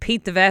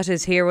Pete the vet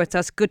is here with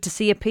us. Good to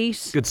see you,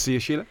 Pete. Good to see you,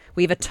 Sheila.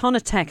 We have a ton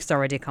of text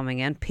already coming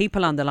in.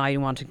 People on the line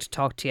wanting to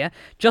talk to you.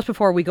 Just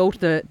before we go to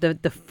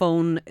the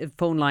phone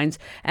lines,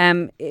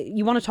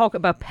 you want to talk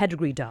about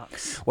pedigree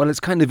dogs? Well,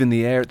 it's kind of in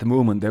the air at the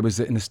moment.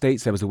 In the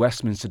States, there was a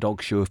Westminster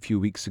dog show a few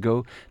weeks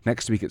ago.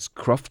 Next week, it's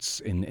Crufts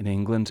in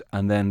England.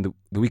 And then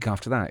the week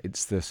after that,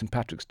 it's the St.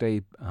 Patrick's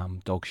Day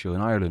dog show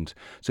in Ireland.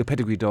 So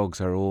pedigree dogs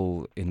are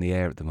all in the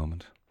air at the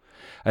moment.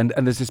 And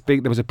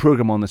there was a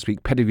programme on this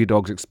week, Pedigree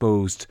Dogs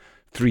Exposed,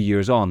 3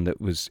 years on. That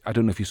was, I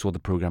don't know if you saw the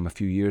programme a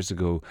few years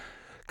ago.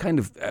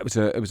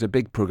 It was a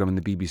big programme in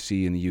the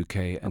BBC in the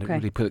UK, and It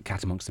really put the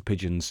cat amongst the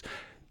pigeons,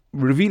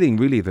 revealing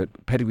really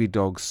that pedigree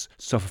dogs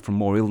suffer from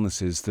more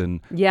illnesses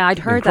than I'd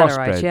heard that,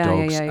 crossbred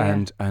dogs,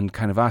 and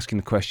kind of asking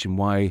the question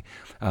why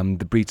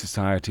the breed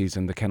societies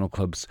and the kennel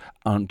clubs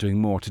aren't doing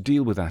more to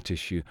deal with that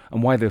issue,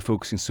 and why they're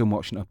focusing so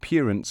much on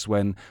appearance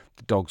when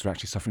the dogs are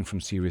actually suffering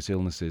from serious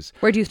illnesses.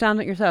 Where do you stand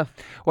on it yourself?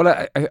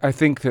 Well, I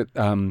think that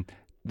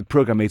the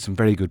programme made some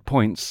very good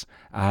points,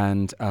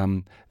 and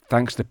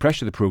thanks to the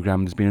pressure of the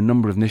programme, there's been a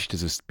number of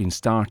initiatives that have been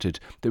started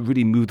that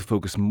really move the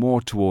focus more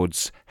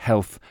towards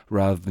health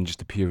rather than just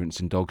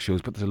appearance in dog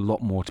shows. But there's a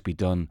lot more to be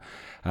done.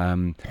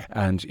 And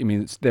I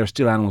mean, there are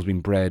still animals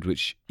being bred,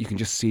 which you can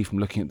just see from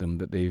looking at them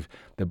that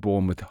they're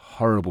born with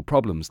horrible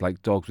problems,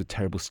 like dogs with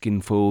terrible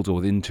skin folds or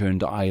with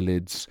inturned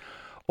eyelids,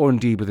 or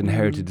indeed with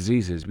inherited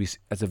diseases.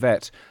 As a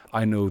vet,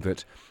 I know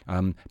that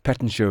pet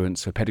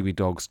insurance for pedigree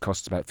dogs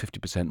costs about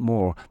 50%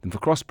 more than for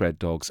crossbred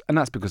dogs, and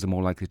that's because they're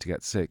more likely to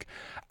get sick.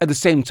 At the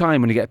same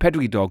time, when you get a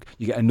pedigree dog,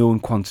 you get a known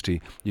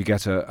quantity. You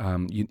get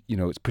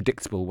it's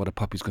predictable what a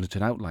puppy's going to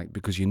turn out like,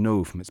 because you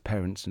know from its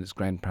parents and its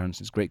grandparents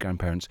and its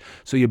great-grandparents.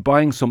 So you're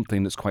buying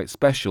something that's quite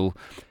special.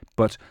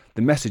 But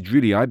the message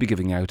really I'd be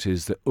giving out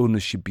is that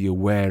owners should be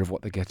aware of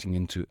what they're getting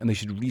into, and they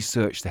should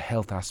research the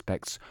health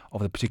aspects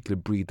of the particular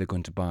breed they're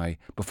going to buy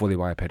before they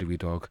buy a pedigree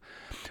dog.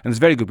 And there's a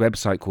very good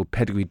website called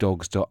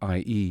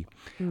pedigreedogs.ie,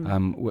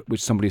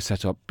 which somebody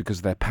set up because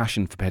of their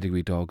passion for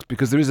pedigree dogs,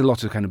 because there is a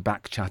lot of kind of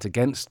back chat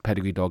against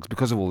pedigree dogs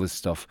because of all this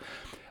stuff.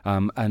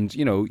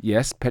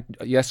 Yes,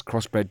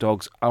 crossbred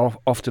dogs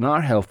often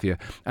are healthier,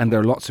 and there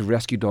are lots of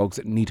rescue dogs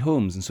that need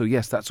homes, and so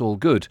yes, that's all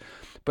good.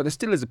 But there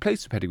still is a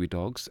place for pedigree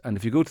dogs, and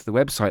if you go to the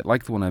website,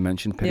 like the one I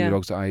mentioned,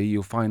 pedigreedogs.ie,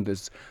 you'll find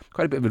there's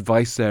quite a bit of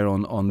advice there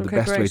on the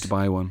best way to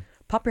buy one.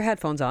 Pop your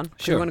headphones on.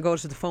 Sure. We want to go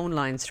to the phone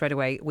line straight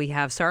away. We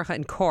have Sarah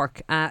in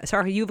Cork.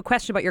 Sarah, you have a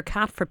question about your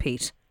cat for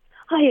Pete.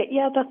 Hi,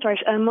 yeah, that's right.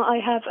 I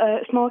have a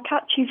small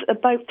cat. She's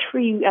about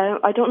 3.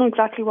 I don't know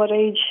exactly what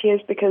age she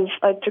is because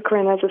I took her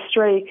in as a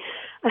stray.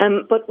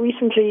 But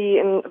recently,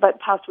 in about the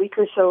past week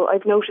or so,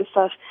 I've noticed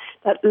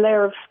that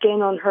layer of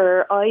skin on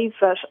her eyes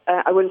that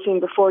I would have seen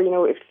before,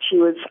 if she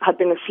had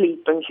been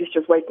asleep and she's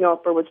just waking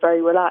up or was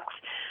very relaxed.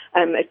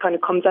 It kind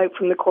of comes out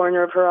from the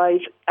corner of her eyes.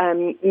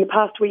 In the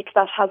past week,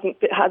 that hasn't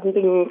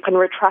been kind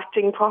of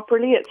retracting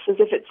properly. It's as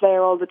if it's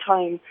there all the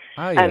time.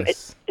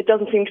 Yes. It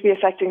doesn't seem to be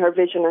affecting her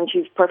vision, and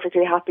she's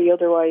perfectly happy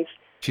otherwise.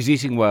 She's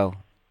eating well?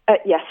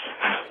 Yes.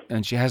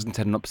 And she hasn't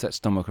had an upset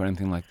stomach or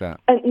anything like that?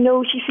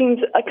 No, she seems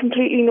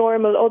completely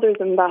normal other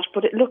than that,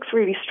 but it looks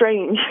really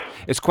strange.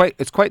 It's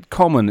quite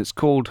common. It's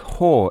called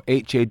HAW,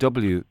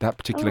 H-A-W, that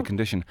particular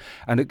condition.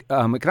 And it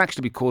can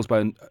actually be caused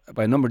by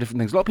a number of different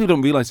things. A lot of people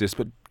don't realise this,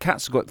 but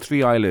cats have got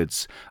 3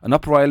 eyelids: an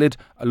upper eyelid,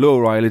 a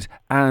lower eyelid,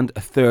 and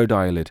a third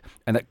eyelid.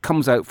 And it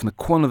comes out from the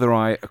corner of their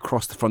eye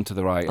across the front of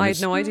their eye. And I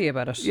had no idea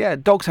about it. Yeah,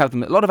 dogs have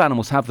them. A lot of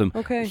animals have them.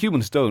 Okay.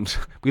 Humans don't.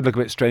 We look a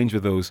bit strange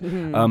with those.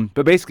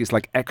 But basically, it's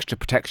like extra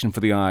protection for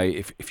the eye.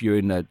 If you're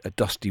in a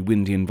dusty,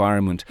 windy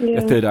environment,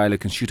 the third eyelid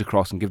can shoot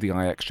across and give the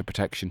eye extra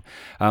protection.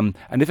 And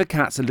if a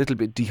cat's a little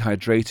bit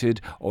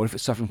dehydrated, or if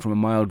it's suffering from a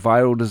mild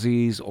viral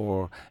disease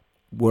or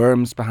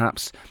worms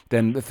perhaps,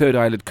 then the third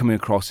eyelid coming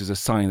across is a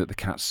sign that the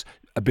cat's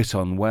a bit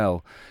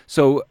unwell.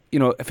 So,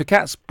 if a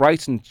cat's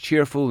bright and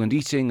cheerful and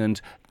eating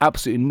and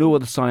absolutely no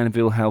other sign of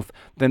ill health,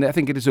 then I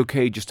think it is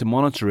okay just to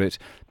monitor it.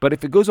 But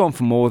if it goes on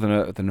for more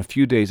than a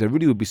few days, I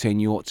really would be saying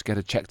you ought to get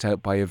it checked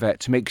out by a vet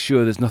to make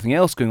sure there's nothing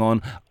else going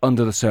on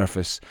under the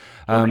surface.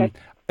 Okay. And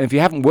if you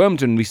haven't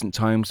wormed her in recent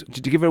times,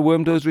 did you give her a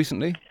worm dose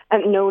recently?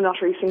 No,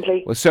 not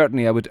recently. Well,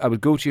 certainly I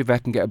would go to your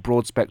vet and get a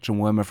broad spectrum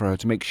wormer for her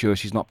to make sure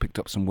she's not picked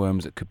up some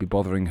worms that could be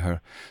bothering her.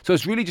 So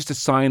it's really just a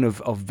sign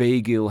of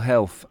vague ill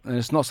health, and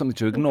it's not something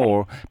to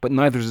ignore, but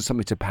neither is it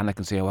something to panic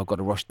and say, I've got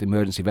to rush to the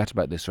emergency vet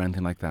about this or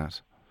anything like that.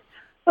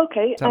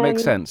 Okay. Does that make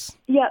sense?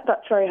 Yeah,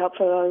 that's very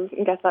helpful.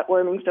 I'll get that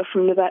worming stuff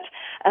from the vet.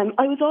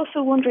 I was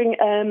also wondering,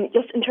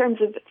 just in terms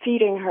of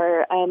feeding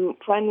her,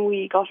 when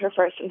we got her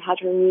first and had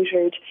her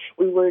neutered,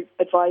 we were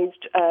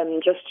advised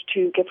just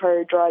to give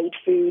her dried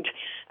food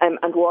and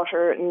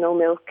water, no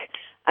milk.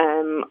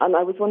 And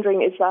I was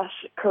wondering, is that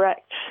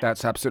correct?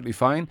 That's absolutely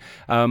fine.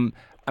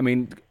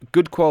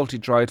 Good quality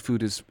dried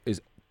food is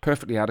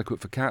perfectly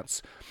adequate for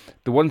cats.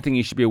 The one thing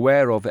you should be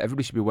aware of, that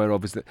everybody should be aware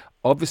of, is that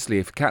obviously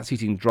if a cat's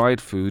eating dried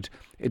food,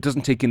 it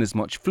doesn't take in as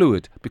much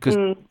fluid because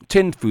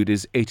tinned food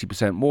is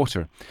 80%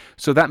 water.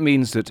 So that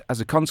means that as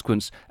a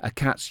consequence, a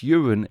cat's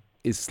urine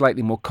is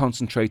slightly more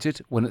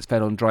concentrated when it's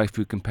fed on dry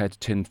food compared to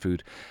tinned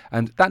food.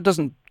 And that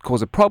doesn't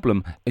cause a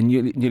problem in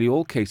nearly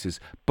all cases,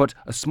 but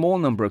a small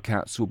number of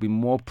cats will be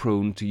more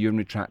prone to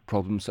urinary tract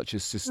problems such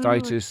as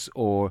cystitis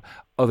or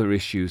other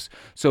issues.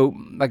 So,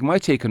 like, my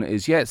take on it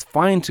is, yeah, it's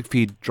fine to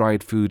feed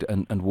dried food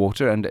and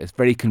water, and it's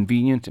very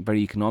convenient and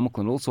very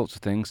economical and all sorts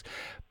of things.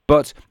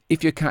 But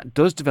if your cat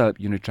does develop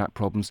urinary tract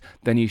problems,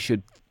 then you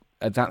should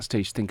at that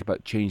stage think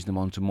about changing them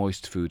onto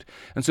moist food.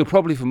 And so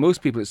probably for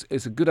most people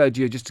it's a good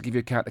idea just to give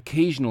your cat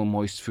occasional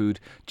moist food,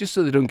 just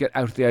so they don't get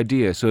out of the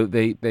idea, so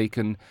they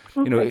can,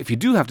 you know, if you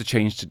do have to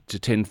change to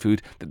tinned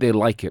food, that they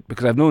like it.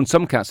 Because I've known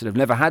some cats that have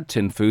never had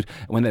tinned food,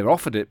 and when they're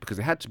offered it because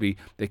they had to be,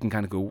 they can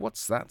kind of go,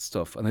 what's that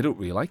stuff? And they don't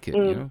really like it,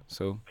 you know.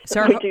 So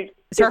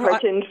Give her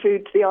tinned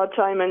food the odd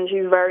time, and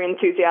she's very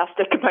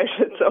enthusiastic about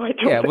it. So I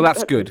don't. Yeah, well,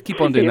 that's good. Keep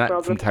on doing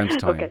that from time to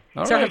time. Okay.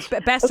 Sarah,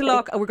 best of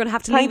luck. We're going to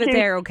have to leave it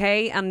there,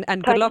 okay? And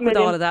good luck with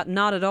all of that.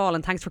 Not at all.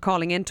 And thanks for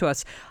calling in to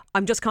us.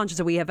 I'm just conscious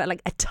that we have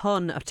like a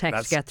ton of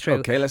texts to get through.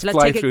 Okay, let's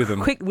fly through them.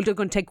 We're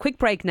going to take a quick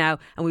break now,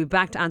 and we'll be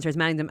back to answer as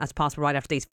many of them as possible right after these.